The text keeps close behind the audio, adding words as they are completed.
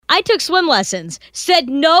I took swim lessons. Said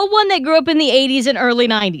no one that grew up in the 80s and early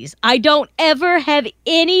 90s. I don't ever have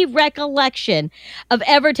any recollection of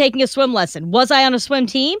ever taking a swim lesson. Was I on a swim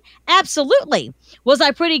team? Absolutely. Was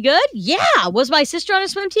I pretty good? Yeah. Was my sister on a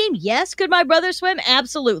swim team? Yes. Could my brother swim?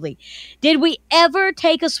 Absolutely. Did we ever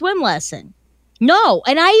take a swim lesson? No.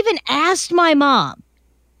 And I even asked my mom,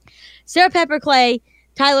 Sarah Pepper Clay,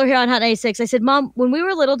 Tyler here on Hot 96. I said, Mom, when we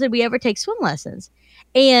were little, did we ever take swim lessons?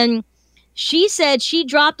 And she said she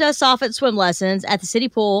dropped us off at swim lessons at the city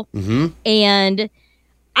pool. And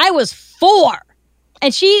I was 4.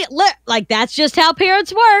 And she, like, that's just how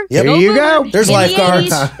parents were. Yep. There you go. There's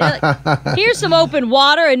lifeguards. Here's some open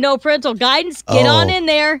water and no parental guidance. Get on in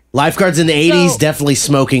there. Lifeguards in the 80s, definitely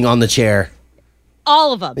smoking on the chair.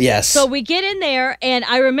 All of them. Yes. So we get in there, and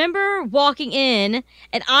I remember walking in,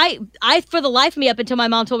 and I for the life of me, up until my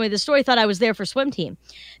mom told me the story, thought I was there for swim team.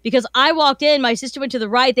 Because I walked in, my sister went to the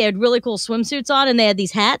right, they had really cool swimsuits on, and they had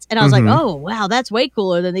these hats, and I was like, oh, wow, that's way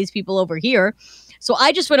cooler than these people over here. So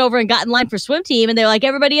I just went over and got in line for swim team, and they're like,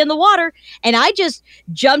 everybody in the water. And I just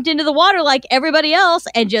jumped into the water like everybody else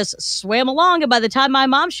and just swam along. And by the time my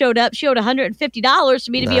mom showed up, she owed $150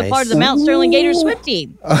 for me to be a part of the Mount Sterling Gators swim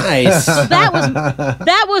team. Nice. So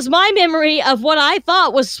that was my memory of what I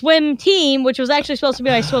thought was swim team, which was actually supposed to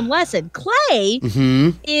be my swim lesson. Clay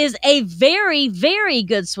is a very, very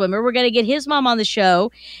good swimmer. We're going to get his mom on the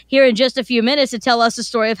show here in just a few minutes to tell us the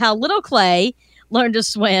story of how little Clay learned to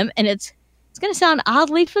swim. And it's going to sound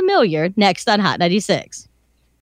oddly familiar next on Hot 96.